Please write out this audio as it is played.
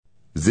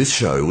This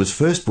show was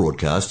first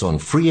broadcast on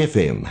Free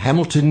FM,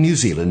 Hamilton, New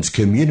Zealand's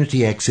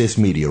community access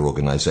media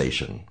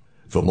organisation.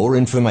 For more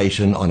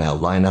information on our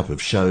lineup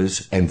of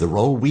shows and the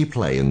role we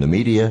play in the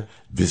media,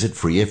 visit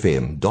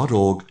freefm.org.nz.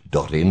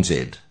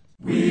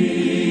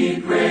 We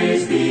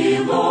praise thee,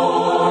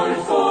 Lord,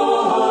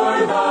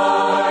 for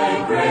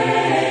thy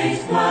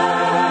great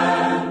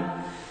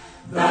plan,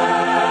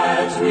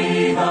 that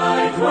we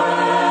thy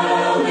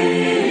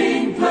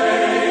dwelling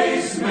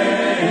place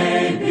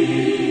may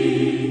be.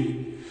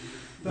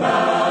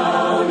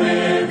 Thou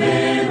live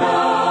in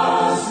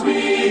us,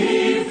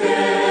 we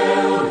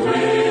filled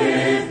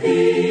with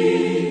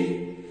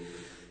thee.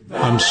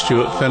 I'm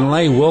Stuart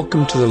Finlay.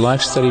 Welcome to the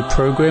Life Study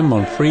program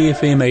on Free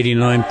FM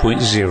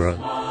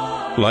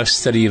 89.0. Life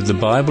Study of the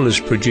Bible is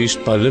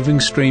produced by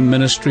Living Stream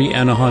Ministry,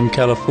 Anaheim,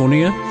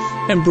 California,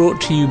 and brought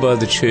to you by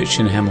the Church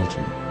in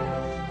Hamilton.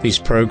 These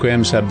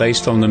programs are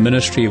based on the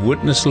ministry of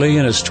Witness Lee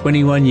and his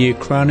 21-year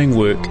crowning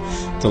work,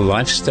 The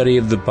Life Study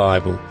of the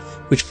Bible,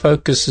 which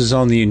focuses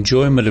on the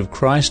enjoyment of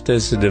Christ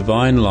as the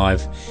divine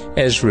life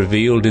as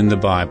revealed in the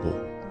Bible.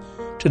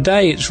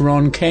 Today it's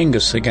Ron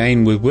Kangas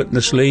again with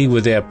Witness Lee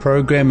with our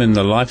program in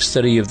the Life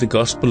Study of the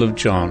Gospel of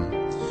John.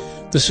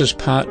 This is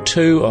part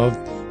 2 of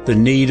The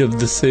Need of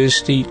the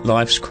Thirsty,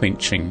 Life's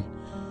Quenching.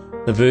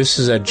 The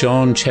verses are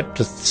John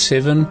chapter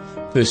 7,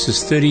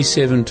 verses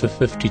 37 to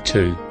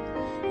 52.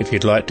 If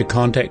you'd like to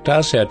contact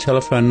us, our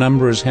telephone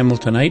number is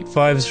Hamilton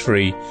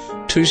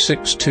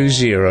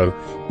 853-2620,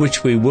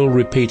 which we will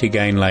repeat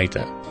again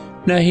later.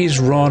 Now here's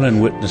Ron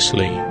and Witness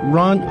Lee.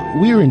 Ron,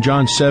 we are in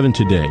John 7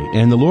 today,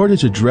 and the Lord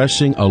is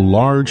addressing a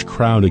large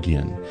crowd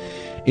again.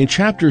 In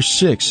chapter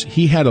 6,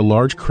 he had a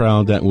large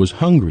crowd that was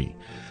hungry.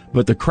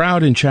 But the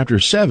crowd in chapter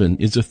 7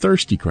 is a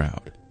thirsty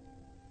crowd.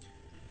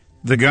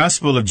 The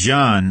Gospel of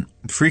John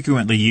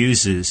frequently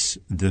uses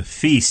the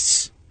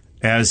feasts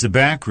as the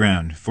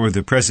background for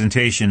the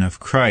presentation of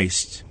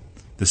Christ,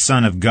 the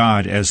Son of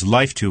God, as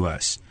life to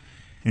us.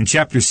 In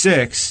chapter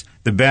 6,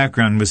 the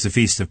background was the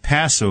Feast of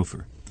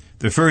Passover,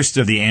 the first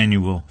of the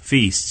annual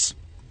feasts.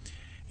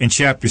 In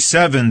chapter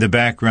 7, the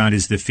background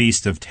is the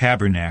Feast of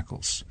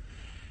Tabernacles,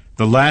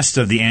 the last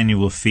of the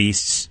annual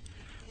feasts,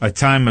 a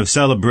time of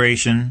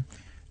celebration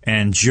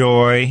and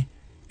joy,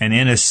 and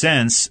in a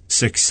sense,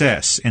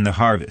 success in the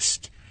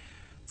harvest.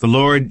 The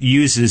Lord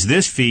uses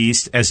this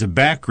feast as a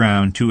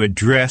background to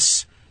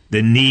address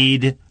the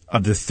need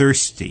of the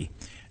thirsty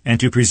and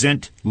to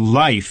present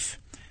life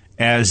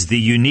as the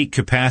unique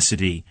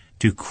capacity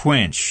to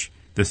quench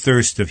the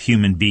thirst of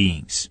human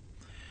beings.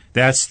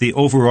 That's the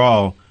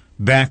overall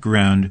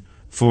background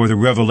for the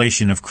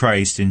revelation of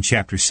Christ in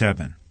chapter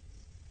 7.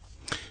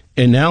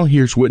 And now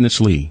here's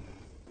Witness Lee.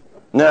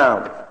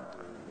 Now,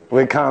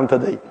 we come to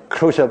the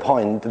crucial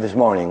point this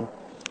morning.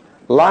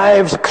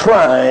 Life's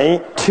cry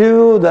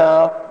to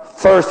the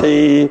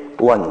thirsty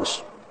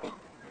ones.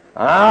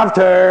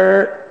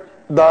 After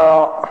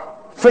the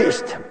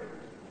feast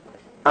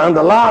on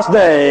the last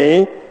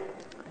day,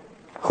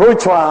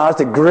 which was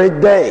the great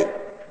day,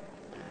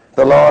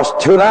 the Lord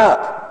stood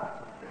up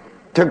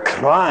to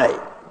cry.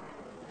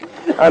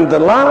 And the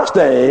last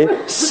day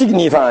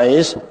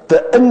signifies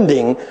the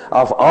ending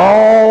of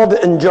all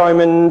the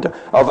enjoyment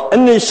of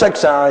any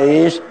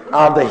success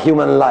of the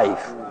human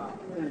life.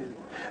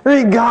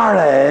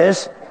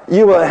 Regardless,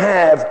 you will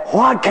have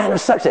what kind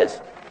of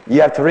success,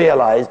 you have to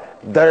realize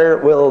there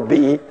will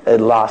be a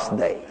last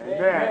day.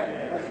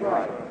 That's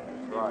right.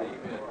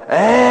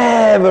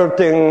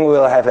 Everything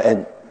will have an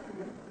end.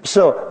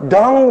 So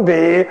don't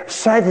be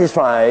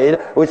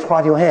satisfied with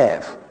what you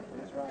have.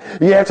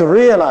 You have to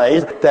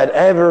realize that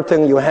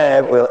everything you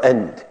have will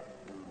end.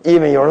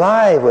 Even your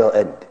life will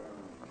end.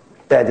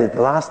 That is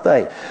the last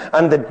day.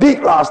 And the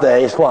big last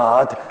day is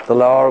what? The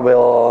Lord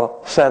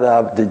will set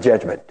up the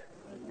judgment.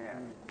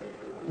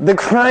 The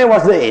cry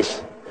was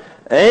this: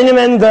 any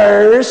man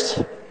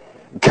thirst,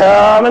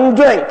 come and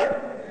drink.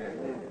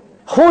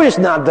 Who is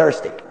not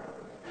thirsty?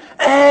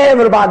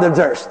 Everybody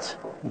thirsts.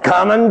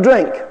 Come and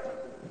drink.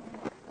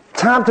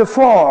 Chapter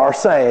 4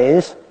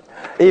 says,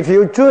 if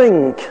you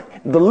drink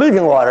the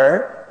living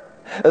water,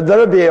 there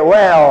will be a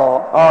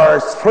well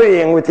or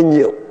spring within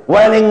you,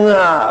 welling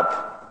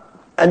up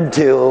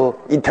until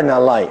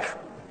eternal life.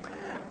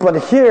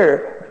 But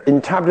here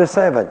in chapter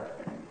 7,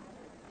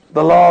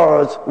 the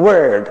Lord's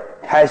word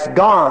has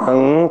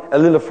gone a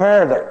little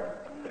further.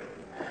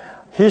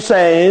 He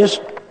says,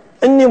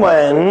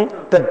 anyone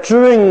that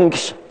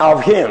drinks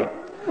of him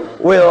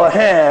will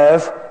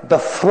have the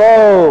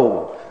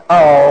flow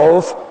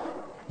of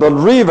the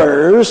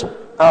rivers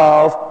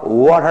of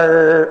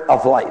water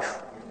of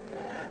life.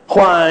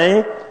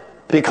 Why?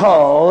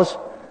 Because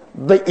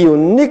the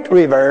unique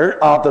river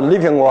of the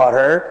living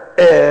water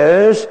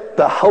is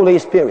the Holy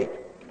Spirit.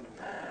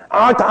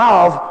 Out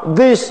of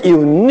this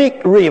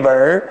unique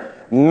river,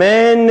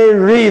 many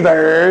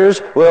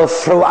rivers will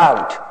flow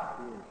out.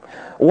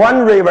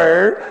 One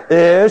river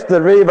is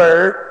the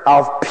river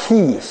of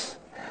peace.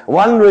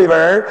 One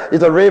river is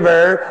the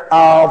river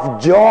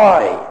of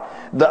joy.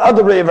 The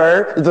other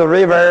river is the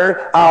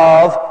river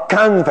of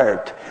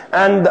comfort.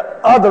 And the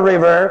other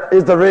river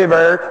is the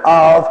river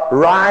of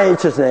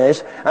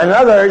righteousness.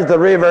 Another is the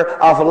river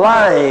of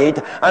light.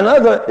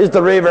 Another is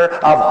the river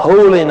of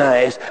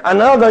holiness.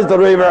 Another is the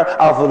river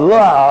of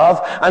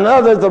love.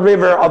 Another is the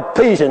river of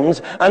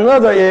patience.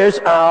 Another is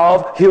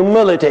of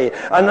humility.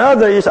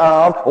 Another is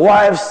of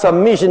wife's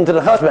submission to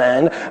the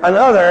husband.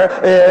 Another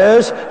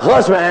is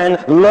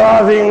husband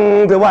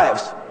loving the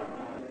wives.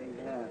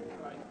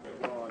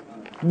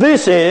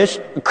 This is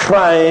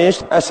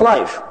Christ as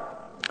life.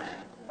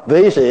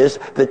 This is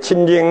the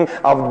changing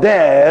of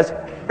death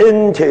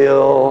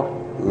into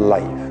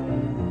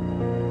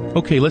life.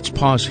 Okay, let's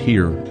pause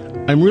here.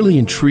 I'm really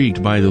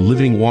intrigued by the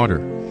living water.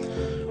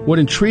 What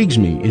intrigues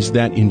me is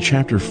that in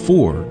chapter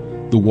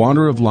 4, the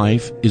water of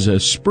life is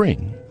a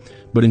spring,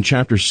 but in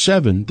chapter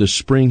 7, the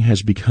spring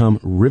has become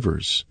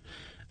rivers.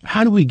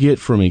 How do we get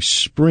from a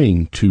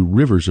spring to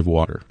rivers of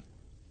water?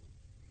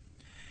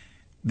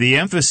 The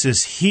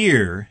emphasis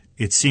here,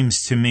 it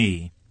seems to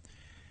me,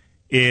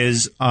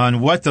 is on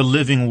what the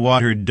living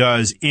water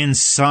does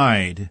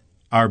inside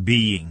our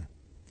being.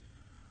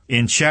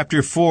 In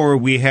chapter 4,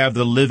 we have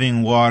the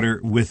living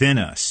water within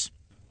us.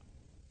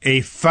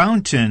 A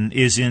fountain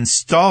is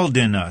installed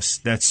in us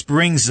that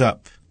springs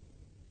up.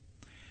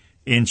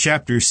 In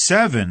chapter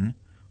 7,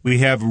 we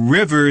have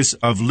rivers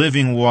of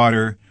living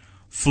water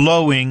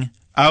flowing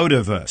out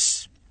of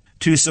us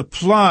to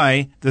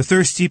supply the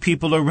thirsty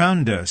people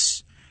around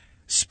us.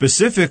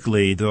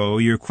 Specifically, though,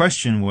 your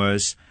question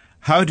was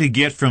how to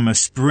get from a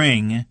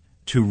spring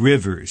to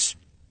rivers.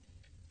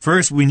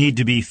 First, we need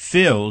to be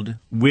filled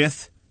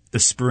with the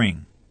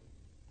spring.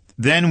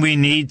 Then we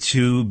need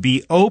to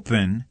be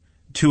open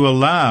to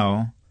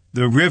allow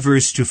the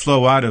rivers to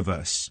flow out of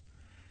us.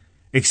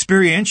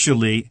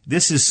 Experientially,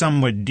 this is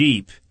somewhat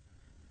deep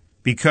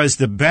because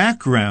the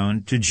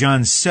background to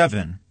John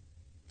 7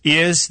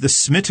 is the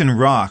smitten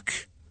rock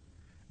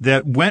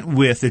that went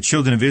with the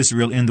children of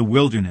Israel in the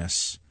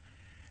wilderness.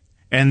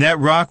 And that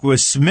rock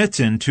was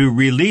smitten to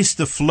release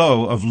the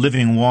flow of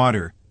living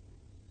water.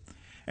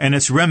 And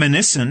it's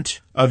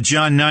reminiscent of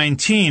John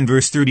 19,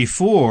 verse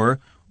 34,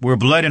 where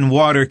blood and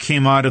water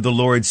came out of the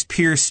Lord's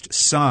pierced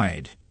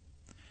side.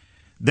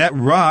 That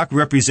rock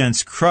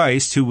represents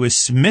Christ, who was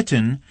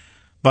smitten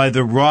by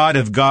the rod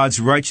of God's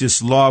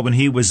righteous law when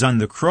he was on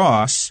the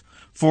cross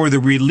for the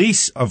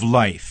release of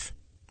life.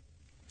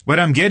 What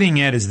I'm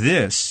getting at is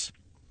this.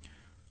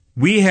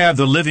 We have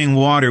the living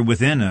water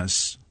within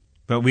us,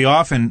 but we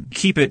often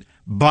keep it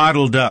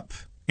bottled up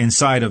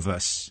inside of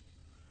us.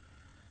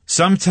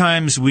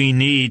 Sometimes we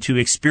need to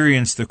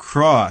experience the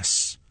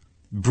cross,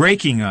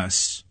 breaking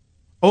us,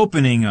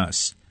 opening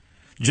us,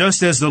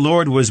 just as the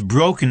Lord was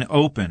broken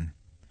open,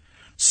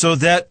 so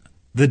that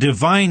the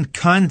divine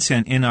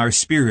content in our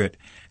spirit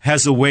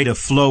has a way to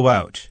flow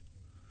out.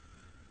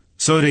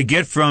 So to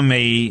get from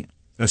a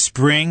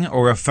spring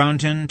or a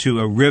fountain to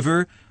a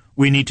river,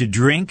 we need to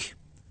drink,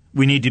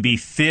 we need to be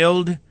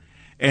filled,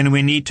 and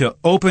we need to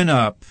open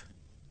up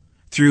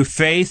through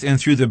faith and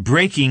through the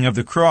breaking of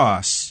the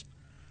cross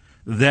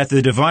that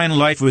the divine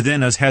life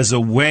within us has a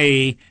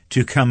way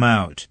to come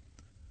out.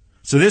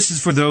 So this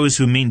is for those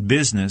who mean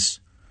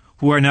business,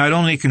 who are not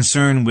only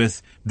concerned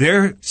with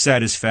their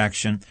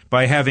satisfaction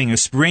by having a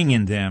spring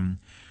in them,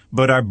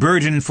 but are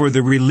burdened for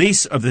the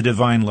release of the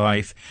divine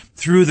life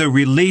through the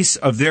release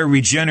of their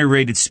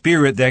regenerated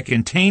spirit that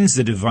contains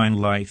the divine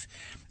life,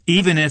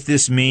 even if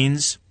this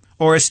means,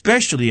 or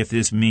especially if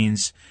this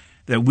means,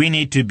 that we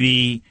need to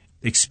be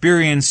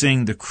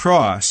experiencing the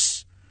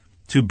cross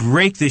to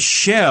break the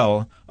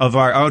shell of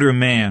our outer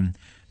man,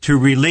 to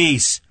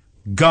release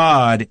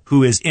God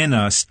who is in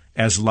us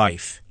as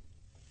life.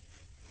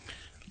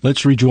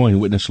 Let's rejoin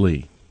Witness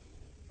Lee.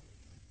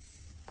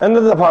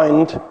 Another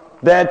point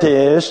that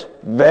is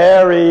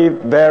very,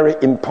 very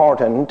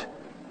important,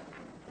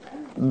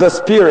 the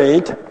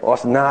Spirit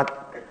was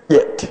not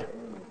yet.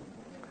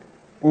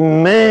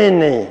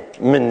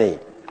 Many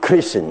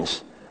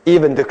Christians,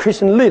 even the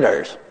Christian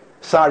leaders,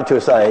 started to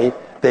say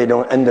they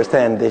don't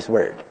understand this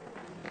word.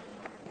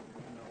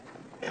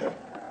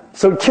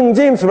 So King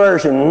James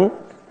Version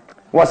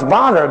was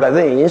bothered by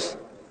this.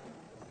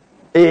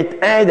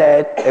 It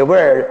added a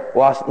word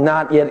was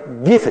not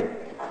yet given.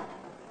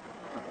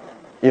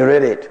 You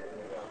read it.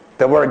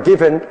 The word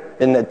given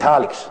in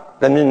italics.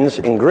 That means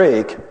in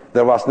Greek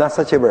there was not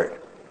such a word.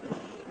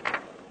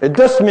 It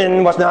does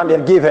mean was not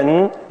yet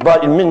given,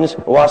 but it means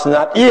was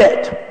not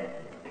yet.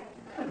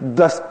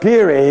 The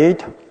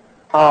Spirit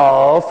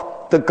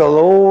of the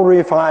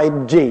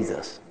glorified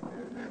Jesus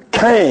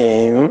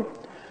came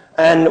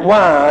and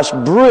was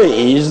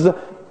breathed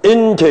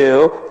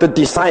into the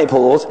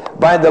disciples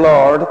by the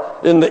Lord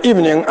in the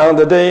evening on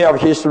the day of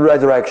his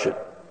resurrection.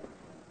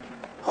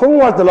 When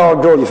was the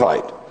Lord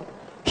glorified?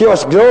 He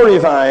was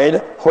glorified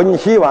when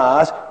he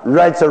was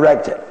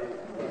resurrected.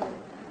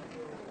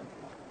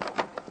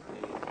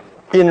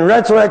 In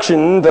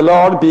resurrection, the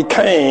Lord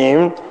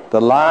became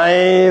the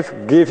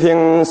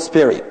life-giving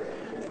Spirit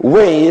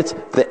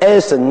with the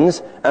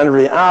essence and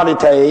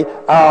reality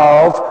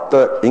of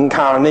the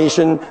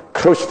incarnation,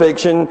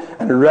 crucifixion,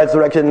 and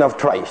resurrection of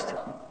Christ.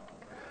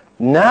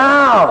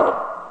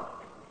 Now,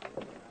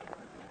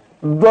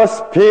 the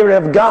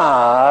Spirit of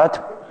God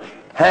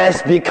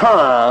has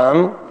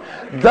become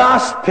the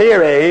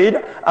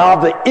Spirit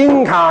of the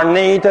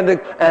incarnated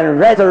and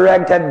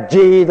resurrected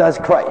Jesus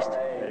Christ.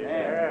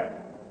 Amen.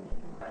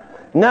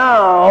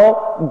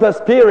 Now, the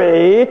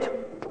Spirit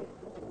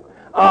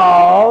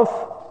of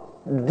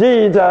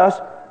Jesus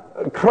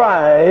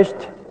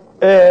Christ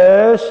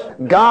is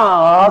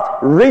God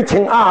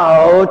reaching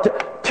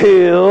out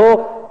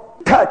to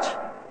touch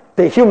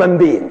the human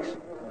beings.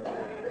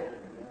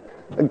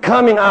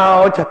 Coming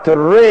out to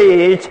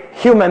reach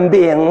human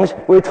beings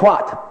with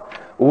what?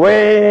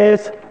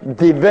 With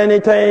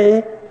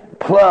divinity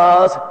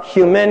plus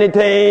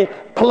humanity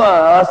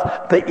plus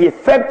the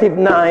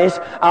effectiveness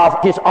of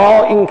His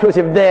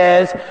all-inclusive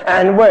death,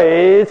 and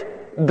with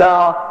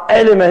the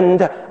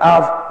element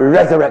of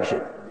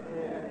resurrection.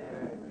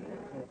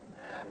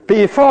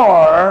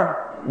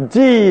 Before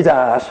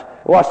Jesus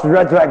was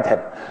resurrected,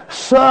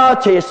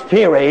 such a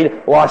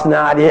Spirit was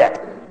not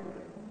yet.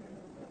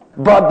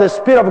 But the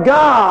Spirit of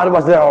God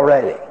was there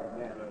already.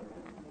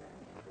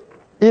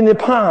 In the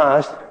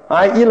past,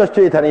 I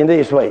illustrated in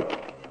this way,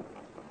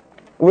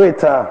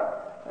 with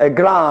a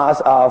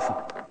glass of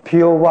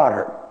pure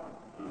water.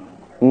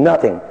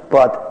 Nothing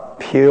but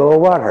pure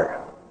water.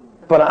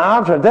 But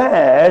after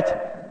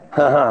that,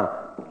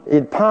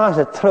 it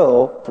passed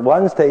through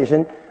one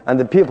station, and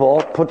the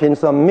people put in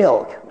some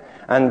milk.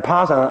 And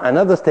pass on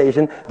another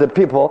station, the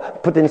people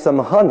put in some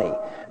honey.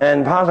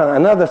 And pass on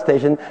another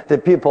station, the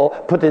people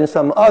put in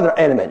some other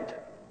element.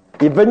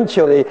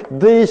 Eventually,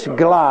 this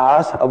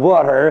glass of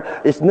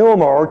water is no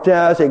more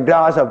just a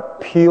glass of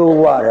pure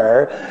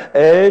water.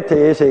 It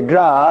is a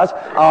glass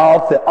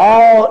of the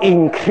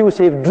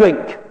all-inclusive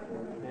drink,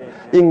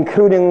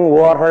 including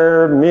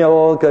water,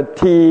 milk,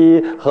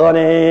 tea,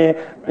 honey.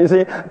 You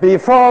see,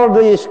 before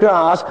this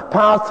glass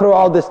passed through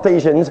all the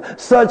stations,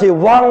 such a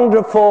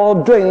wonderful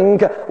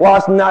drink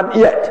was not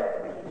yet.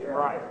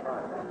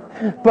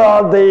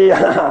 But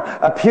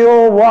the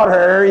pure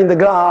water in the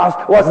glass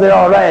was there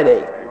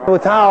already,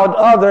 without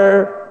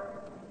other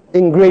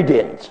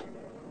ingredients.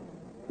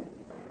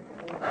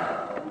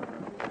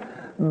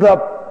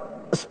 The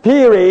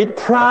Spirit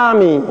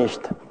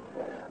promised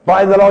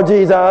by the Lord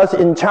Jesus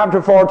in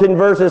chapter 14,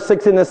 verses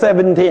 16 and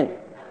 17,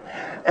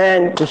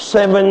 and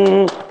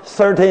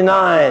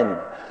 739,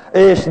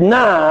 is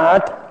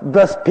not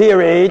the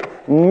Spirit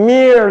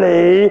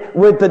merely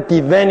with the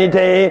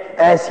divinity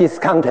as His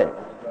content,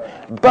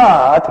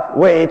 but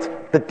with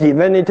the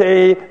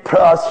divinity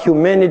plus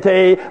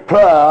humanity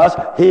plus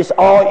His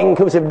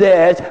all-inclusive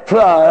death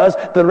plus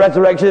the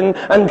resurrection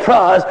and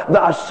plus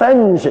the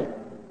ascension.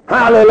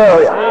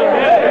 Hallelujah.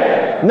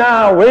 Amen.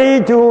 Now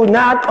we do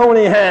not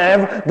only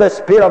have the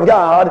Spirit of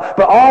God,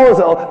 but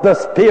also the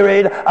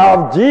Spirit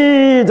of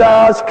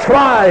Jesus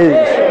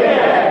Christ. Amen.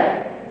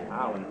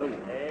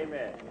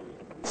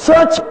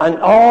 Such an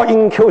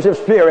all-inclusive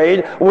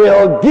Spirit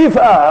will give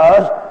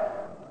us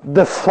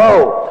the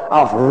flow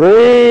of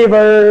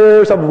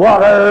rivers of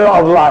water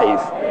of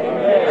life.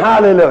 Amen.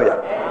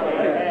 Hallelujah.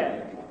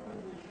 Amen.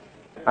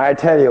 I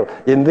tell you,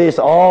 in this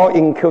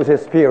all-inclusive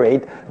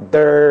Spirit,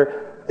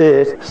 there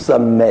is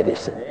some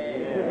medicine.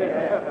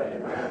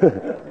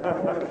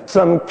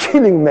 Some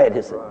killing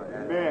medicine.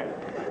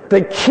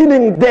 The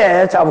killing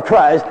death of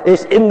Christ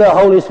is in the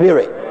Holy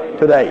Spirit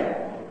today.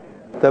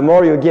 The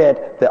more you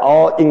get the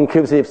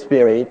all-inclusive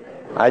Spirit,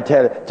 I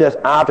tell you, just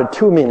after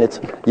 2 minutes,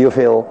 you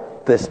feel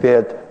the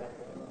Spirit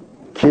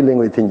killing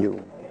within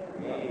you.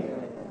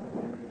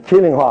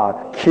 Killing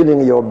what? Killing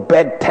your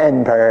bad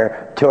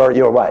temper toward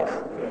your wife.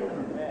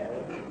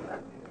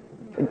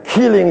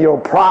 Killing your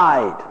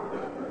pride.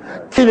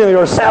 Killing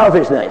your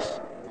selfishness.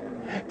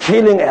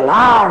 Killing a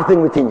lot of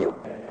things within you.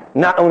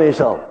 Not only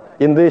so,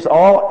 in this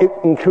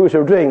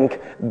all-inclusive drink,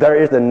 there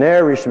is the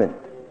nourishment.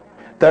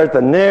 There's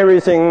the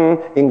nourishing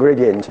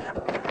ingredient.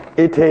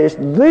 It is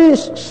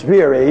this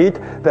Spirit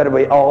that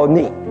we all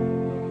need.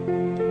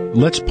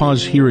 Let's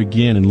pause here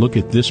again and look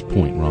at this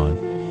point,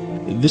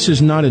 Ron. This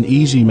is not an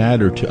easy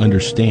matter to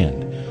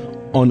understand.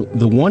 On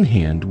the one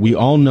hand, we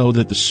all know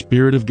that the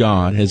Spirit of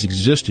God has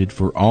existed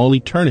for all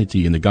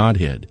eternity in the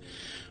Godhead.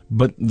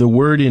 But the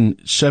word in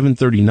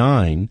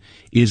 739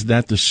 is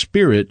that the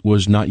Spirit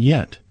was not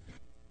yet.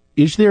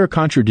 Is there a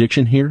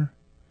contradiction here?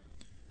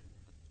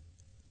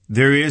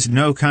 There is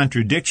no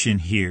contradiction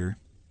here,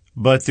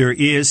 but there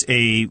is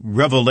a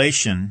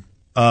revelation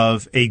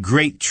of a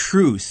great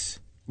truth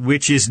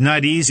which is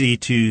not easy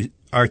to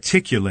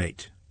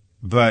articulate,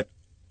 but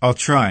I'll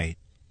try.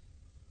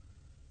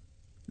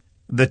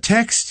 The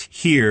text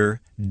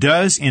here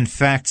does in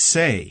fact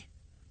say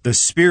the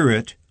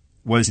Spirit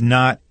was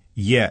not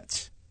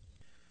yet.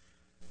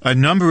 A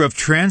number of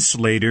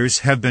translators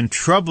have been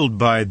troubled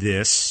by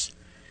this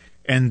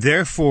and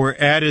therefore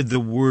added the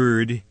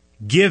word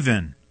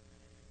given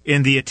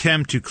in the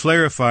attempt to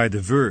clarify the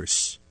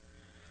verse.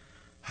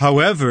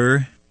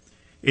 However,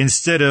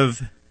 instead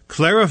of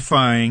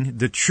clarifying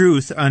the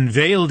truth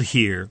unveiled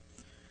here,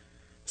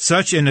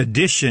 such an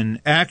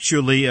addition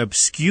actually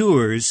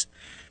obscures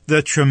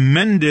the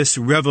tremendous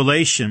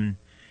revelation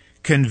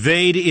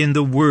conveyed in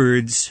the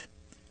words,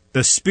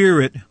 "The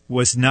Spirit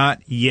was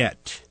not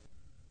yet."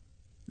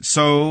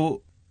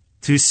 So,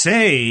 to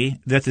say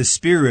that the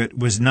Spirit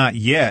was not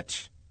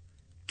yet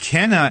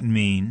cannot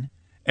mean,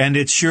 and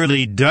it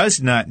surely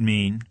does not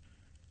mean,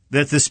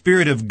 that the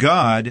Spirit of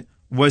God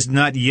was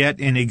not yet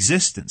in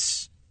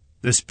existence.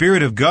 The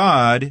Spirit of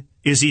God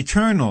is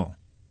eternal.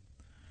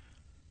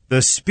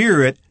 The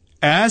Spirit,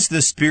 as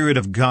the Spirit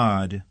of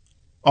God,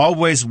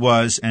 always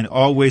was and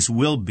always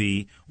will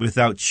be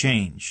without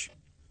change.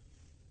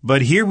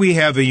 But here we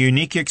have a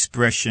unique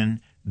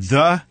expression,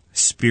 the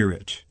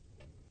Spirit.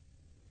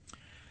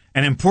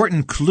 An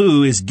important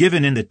clue is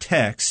given in the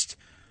text,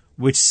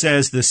 which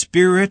says the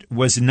Spirit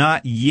was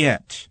not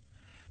yet,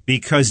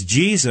 because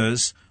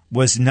Jesus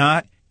was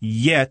not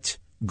yet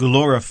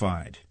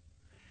glorified.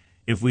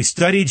 If we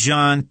study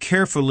John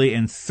carefully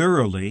and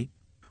thoroughly,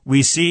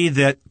 we see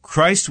that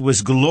Christ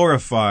was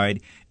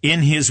glorified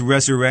in his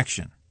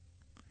resurrection.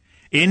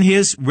 In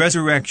his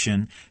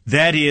resurrection,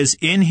 that is,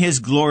 in his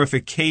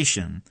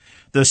glorification,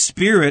 the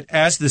Spirit,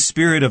 as the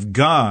Spirit of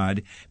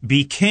God,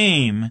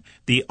 became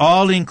the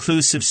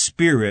all-inclusive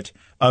Spirit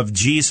of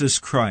Jesus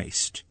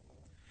Christ.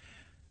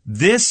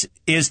 This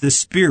is the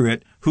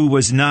Spirit who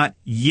was not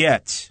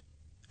yet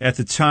at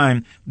the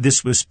time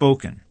this was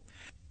spoken.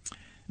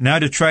 Now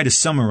to try to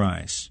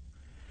summarize.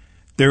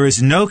 There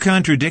is no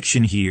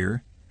contradiction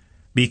here,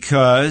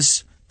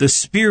 because the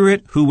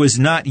Spirit who was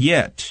not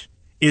yet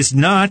is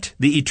not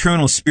the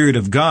eternal Spirit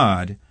of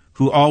God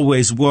who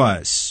always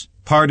was,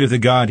 part of the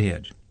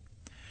Godhead.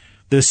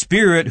 The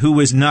Spirit who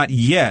was not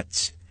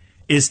yet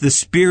is the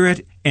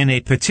Spirit in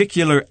a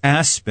particular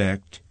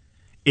aspect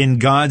in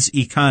God's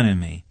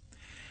economy.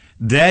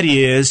 That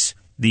is,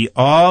 the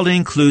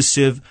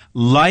all-inclusive,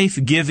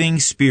 life-giving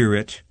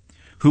Spirit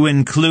who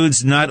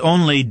includes not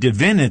only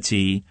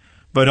divinity,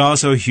 but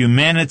also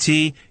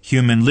humanity,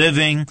 human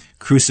living,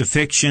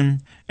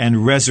 crucifixion,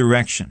 and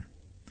resurrection.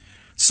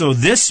 So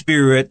this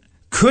Spirit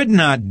could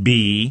not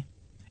be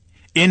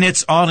in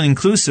its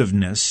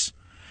all-inclusiveness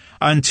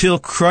until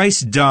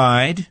Christ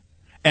died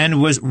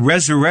and was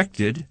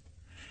resurrected,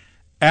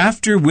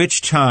 after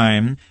which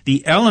time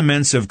the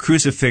elements of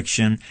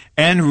crucifixion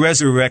and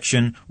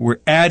resurrection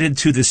were added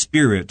to the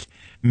Spirit,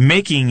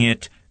 making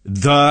it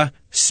the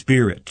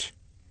Spirit.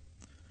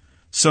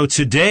 So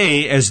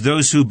today, as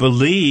those who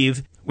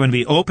believe, when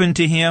we open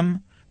to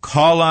Him,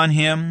 call on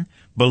Him,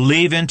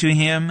 believe into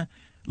Him,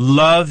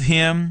 love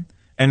Him,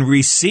 and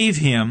receive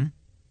Him,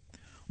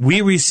 we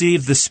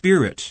receive the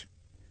Spirit.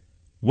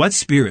 What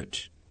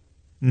Spirit?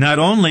 Not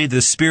only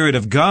the Spirit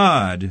of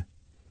God,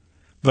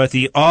 but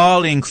the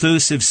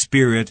all-inclusive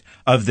Spirit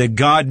of the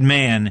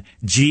God-man,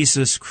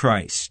 Jesus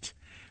Christ.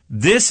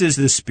 This is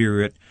the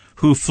Spirit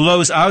who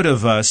flows out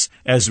of us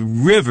as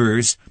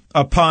rivers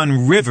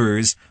upon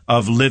rivers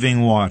of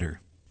living water.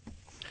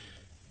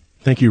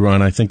 Thank you,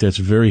 Ron. I think that's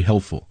very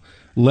helpful.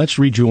 Let's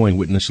rejoin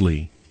Witness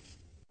Lee.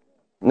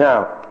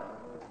 Now,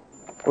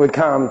 we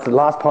come to the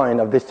last point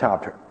of this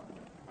chapter.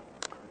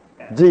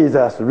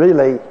 Jesus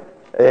really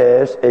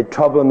is a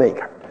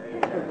troublemaker.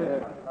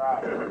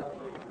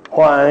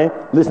 Why?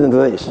 Listen to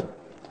this.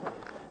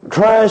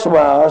 Christ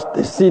was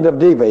the seed of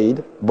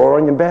David,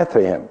 born in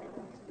Bethlehem.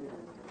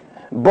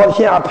 But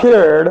he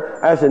appeared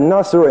as a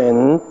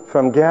Nazarene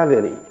from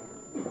Galilee.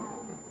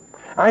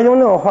 I don't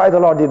know why the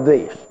Lord did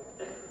this,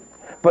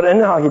 but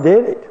anyhow he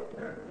did it.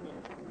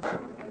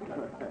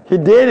 He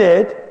did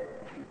it.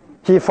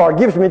 He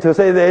forgives me to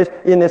say this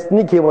in a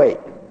sneaky way.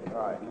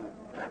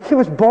 He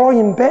was born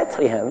in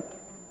Bethlehem,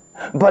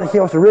 but he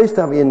was raised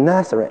up in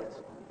Nazareth.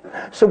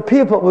 So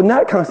people would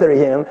not consider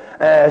him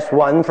as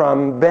one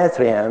from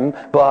Bethlehem,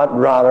 but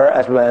rather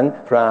as one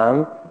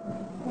from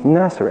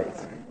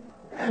Nazareth.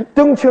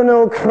 Don't you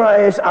know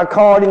Christ,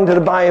 according to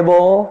the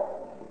Bible,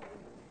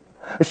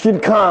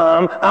 should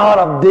come out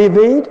of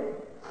David?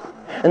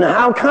 And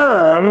how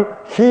come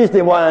he's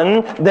the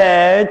one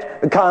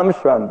that comes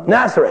from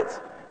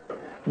Nazareth?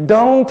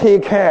 Don't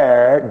take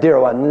care, dear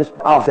ones,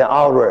 of the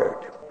outward.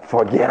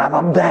 Forget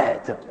about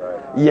that.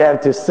 You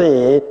have to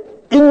see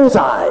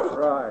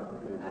inside.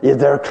 Is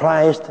there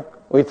Christ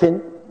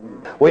within?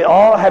 We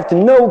all have to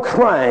know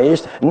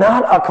Christ,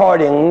 not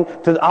according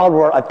to the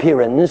outward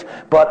appearance,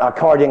 but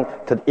according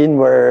to the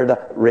inward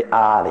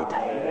reality.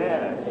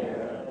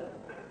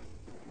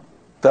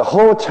 The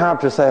whole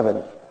chapter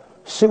 7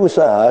 shows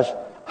us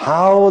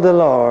how the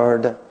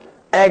Lord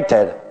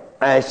acted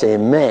as a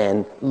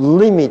man,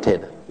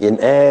 limited in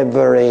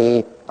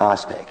every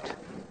aspect.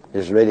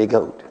 It's really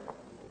good.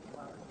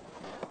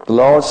 The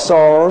Lord's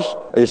source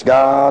is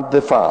God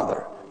the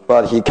Father,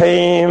 but he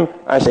came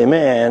as a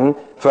man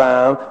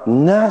from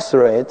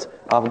Nazareth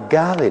of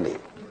Galilee.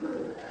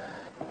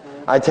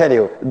 I tell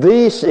you,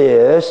 this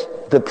is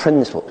the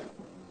principle.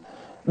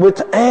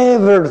 With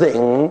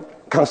everything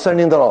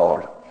concerning the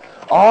Lord,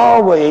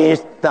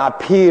 always the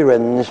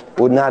appearance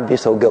would not be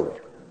so good.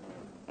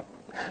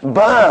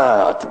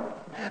 But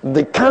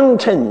the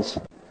contents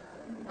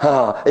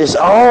is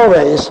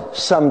always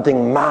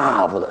something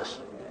marvelous.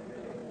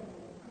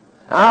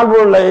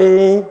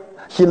 Outwardly,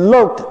 he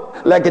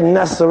looked like a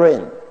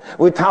Nazarene,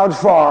 without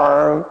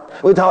form,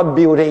 without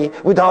beauty,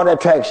 without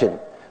attraction.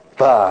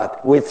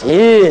 But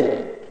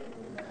within,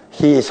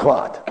 he is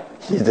what?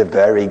 He is the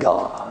very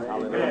God.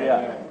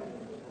 Hallelujah.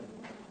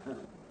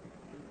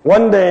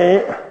 One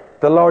day,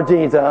 the Lord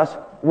Jesus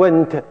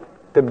went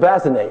to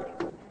Bethany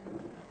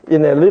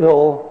in a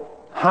little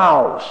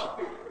house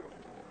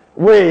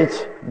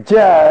with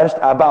just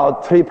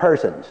about 3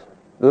 persons,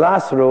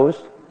 Lazarus,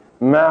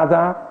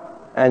 Martha,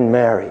 and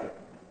Mary.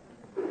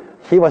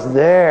 He was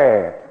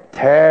there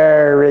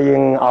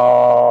tarrying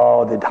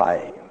all the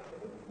time.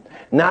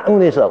 Not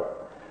only so,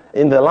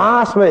 in the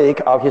last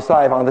week of his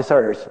life on this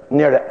earth,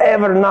 nearly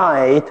every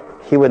night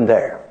he went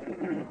there.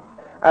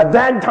 At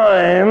that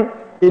time,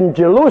 in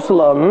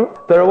Jerusalem,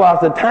 there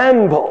was a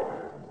temple.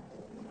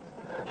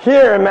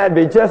 Here might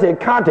be just a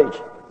cottage.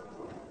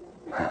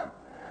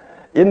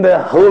 In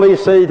the holy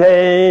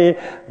city,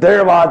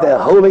 there was a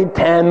holy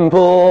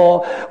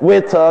temple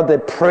with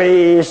the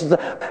priests,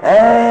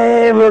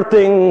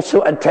 everything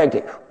so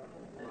attractive.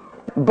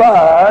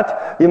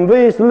 But in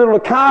this little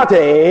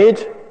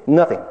cottage,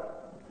 nothing.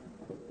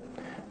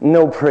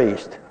 No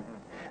priest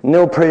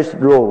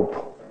robe,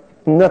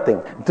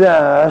 nothing.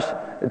 Just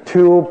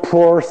 2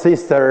 poor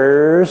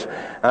sisters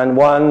and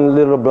 1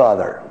 little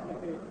brother.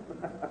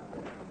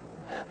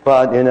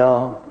 But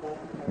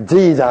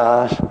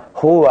Jesus,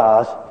 who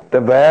was the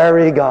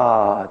very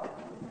God,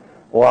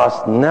 was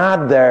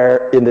not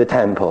there in the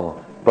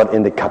temple, but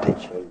in the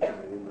cottage.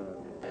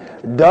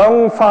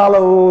 Don't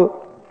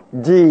follow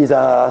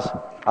Jesus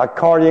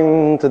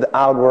according to the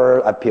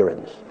outward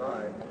appearance.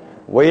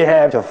 We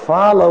have to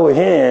follow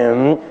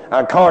him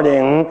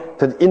according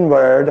to the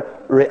inward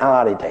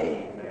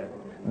reality.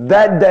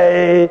 That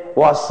day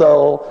was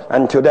so,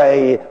 and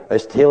today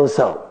is still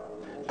so.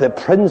 The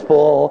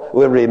principle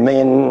will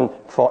remain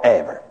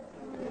forever.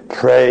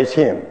 Praise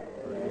him.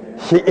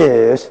 He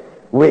is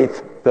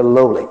with the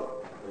lowly.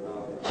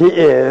 He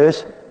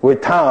is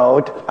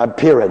without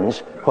appearance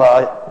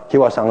while he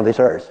was on this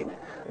earth.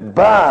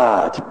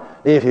 But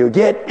if you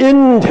get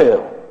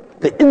into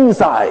the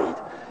inside,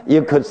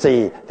 you could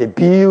see the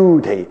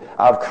beauty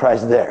of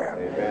Christ there.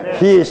 Amen.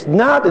 He is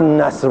not a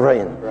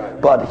Nazarene,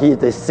 but he is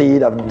the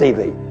seed of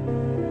David.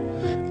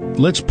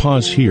 Let's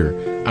pause here.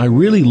 I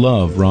really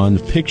love, Ron,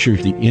 the picture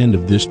at the end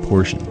of this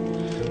portion.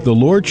 The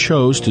Lord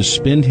chose to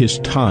spend his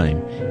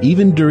time,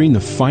 even during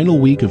the final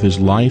week of his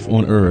life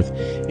on earth,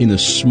 in a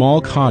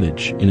small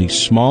cottage in a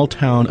small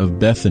town of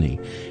Bethany,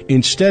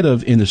 instead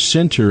of in the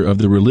center of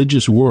the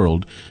religious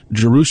world,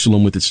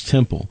 Jerusalem with its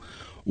temple.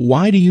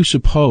 Why do you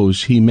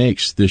suppose he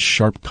makes this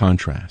sharp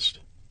contrast?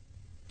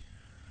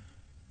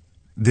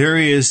 There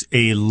is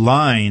a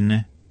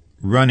line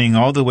running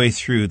all the way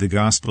through the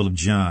Gospel of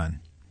John,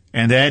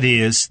 and that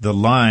is the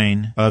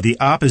line of the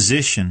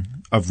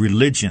opposition of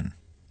religion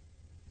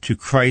to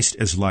Christ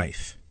as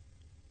life.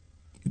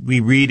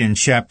 We read in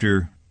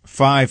chapter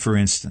 5, for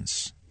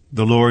instance,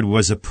 the Lord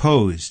was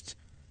opposed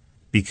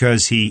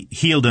because he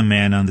healed a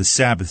man on the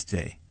Sabbath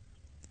day.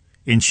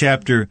 In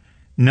chapter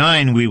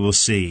 9, we will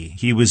see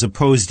he was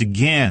opposed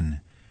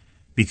again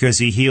because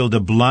he healed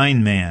a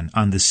blind man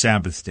on the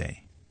Sabbath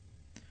day.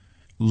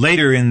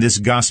 Later in this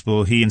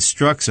gospel, he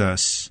instructs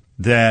us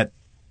that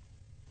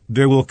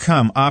there will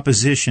come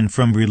opposition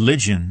from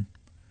religion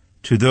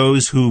to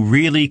those who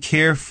really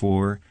care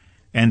for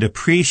and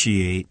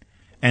appreciate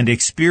and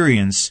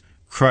experience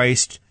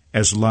Christ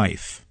as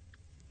life.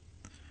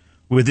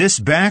 With this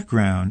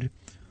background,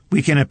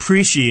 we can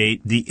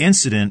appreciate the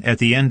incident at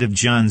the end of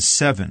John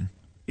 7,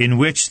 in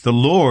which the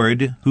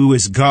Lord, who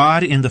is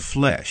God in the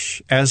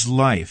flesh, as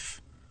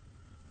life,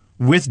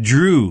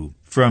 withdrew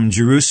from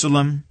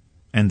Jerusalem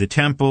and the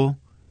temple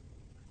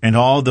and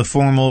all the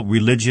formal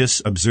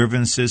religious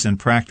observances and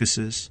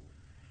practices,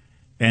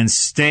 and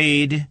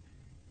stayed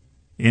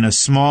in a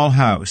small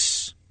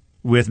house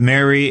with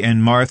Mary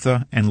and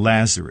Martha and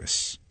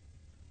Lazarus.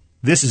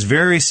 This is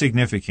very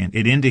significant.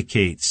 It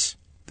indicates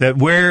that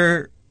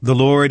where the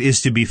Lord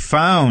is to be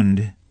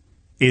found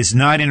is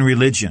not in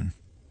religion,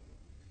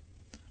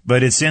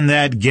 but it's in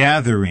that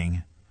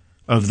gathering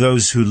of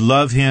those who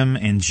love him,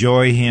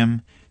 enjoy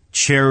him,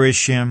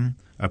 cherish him,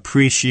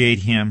 appreciate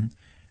him,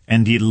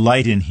 and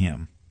delight in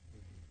him.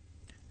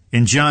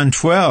 In John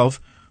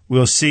 12,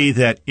 we'll see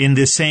that in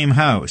this same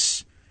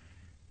house,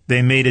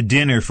 they made a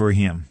dinner for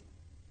him.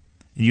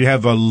 You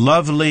have a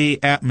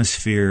lovely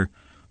atmosphere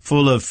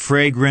full of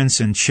fragrance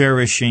and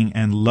cherishing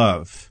and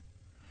love.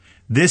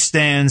 This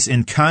stands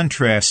in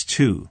contrast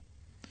to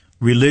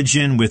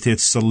religion with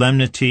its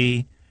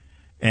solemnity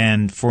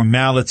and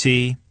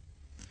formality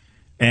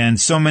and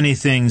so many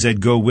things that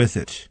go with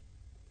it.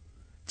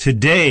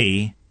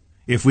 Today,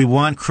 if we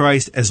want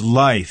Christ as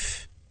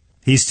life,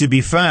 he's to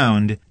be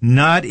found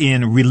not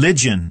in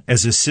religion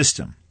as a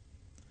system,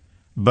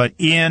 but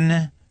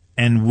in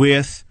and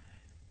with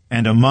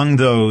and among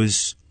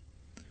those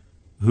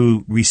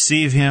who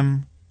receive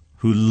him,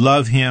 who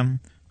love him,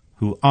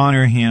 who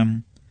honor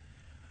him,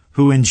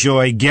 who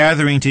enjoy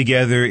gathering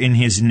together in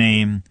his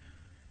name,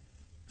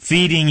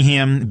 feeding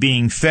him,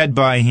 being fed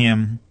by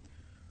him,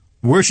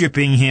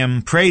 worshiping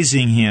Him,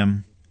 praising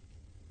Him.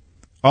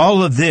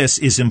 All of this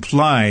is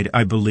implied,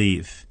 I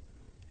believe,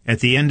 at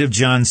the end of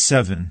John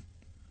 7,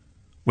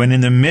 when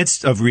in the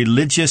midst of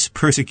religious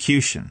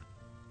persecution,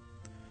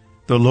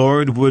 the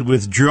Lord would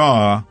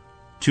withdraw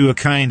to a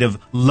kind of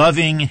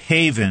loving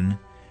haven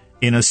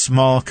in a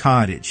small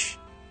cottage.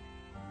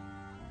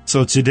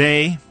 So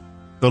today,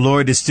 the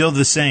Lord is still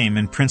the same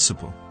in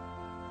principle.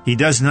 He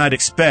does not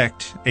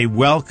expect a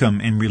welcome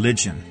in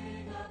religion,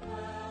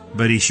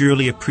 but He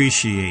surely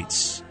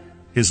appreciates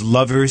His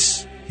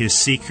lovers, His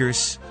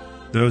seekers,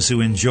 those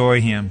who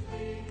enjoy Him,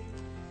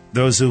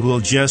 those who will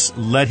just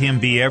let Him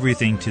be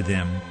everything to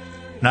them,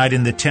 not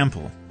in the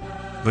temple,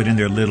 but in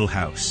their little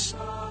house.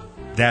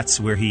 That's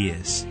where He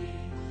is.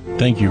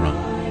 Thank you,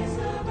 Ron.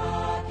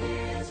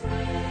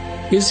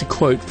 Here's a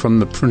quote from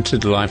the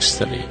printed Life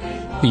Study.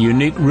 The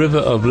unique river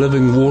of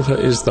living water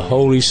is the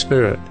Holy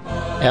Spirit.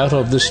 Out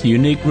of this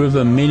unique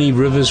river, many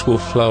rivers will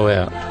flow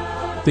out.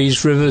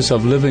 These rivers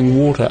of living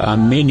water are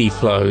many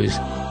flows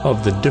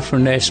of the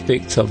different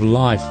aspects of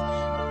life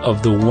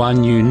of the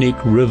one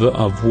unique river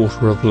of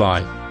water of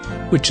life,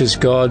 which is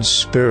God's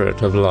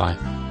Spirit of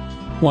life.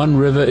 One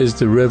river is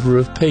the river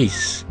of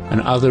peace,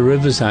 and other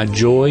rivers are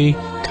joy,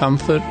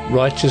 comfort,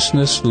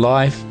 righteousness,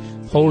 life,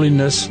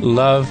 holiness,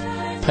 love,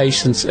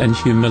 patience, and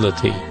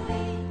humility.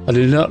 I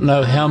do not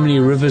know how many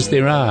rivers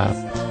there are.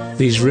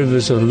 These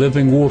rivers of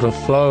living water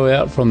flow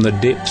out from the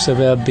depths of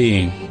our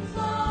being.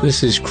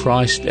 This is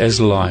Christ as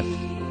life.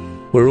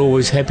 We're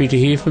always happy to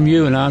hear from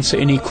you and answer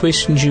any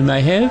questions you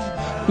may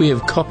have. We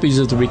have copies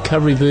of the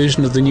recovery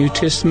version of the New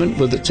Testament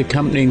with its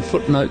accompanying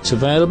footnotes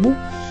available.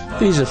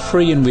 These are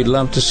free and we'd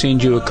love to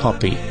send you a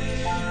copy.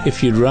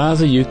 If you'd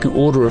rather, you can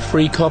order a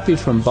free copy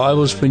from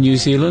Bibles for New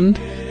Zealand.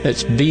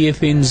 That's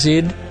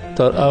bfnz.org.nz.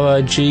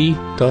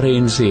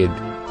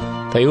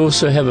 They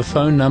also have a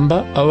phone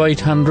number,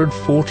 0800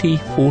 40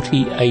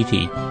 40 80.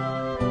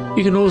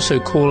 You can also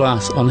call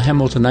us on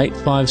Hamilton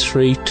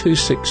 853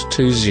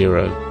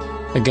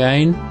 2620.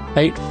 Again,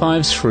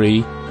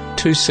 853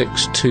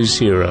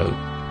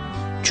 2620.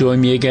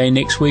 Join me again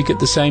next week at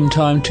the same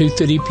time,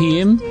 2:30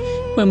 p.m,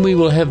 when we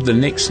will have the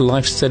next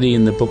life study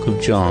in the book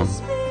of John.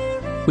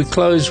 We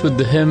close with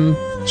the hymn,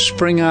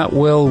 Spring Out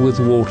Well with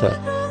Water.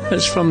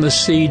 It's from the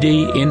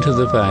CD Enter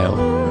the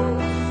Veil.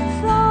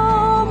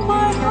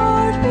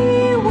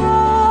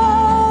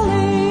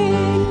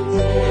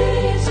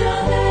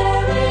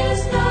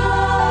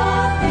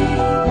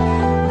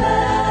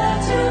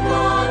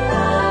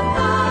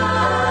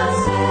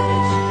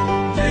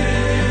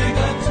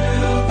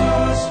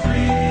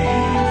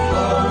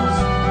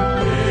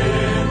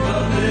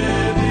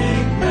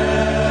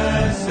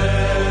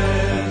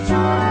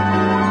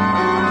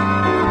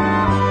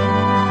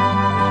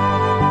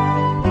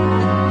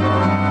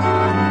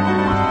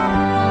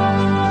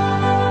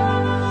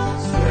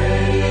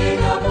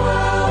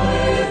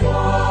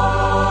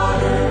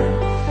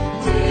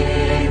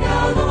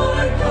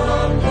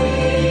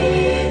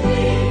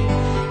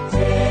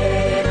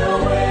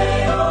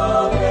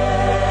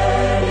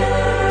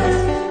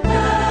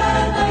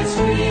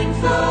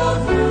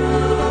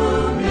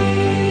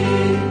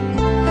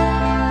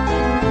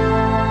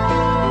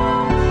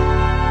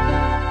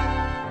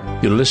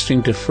 You're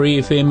listening to Free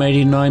FM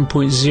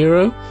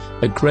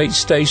 89.0, a great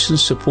station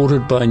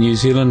supported by New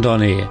Zealand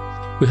On Air.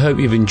 We hope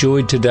you've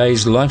enjoyed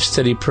today's Life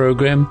Study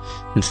program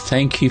and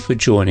thank you for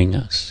joining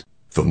us.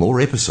 For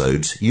more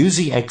episodes, use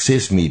the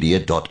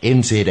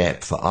accessmedia.nz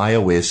app for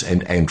iOS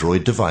and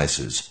Android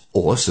devices,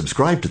 or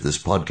subscribe to this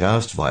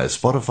podcast via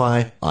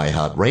Spotify,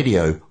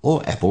 iHeartRadio,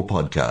 or Apple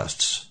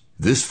Podcasts.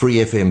 This Free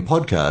FM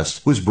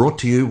podcast was brought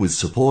to you with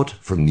support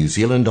from New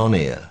Zealand On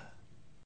Air.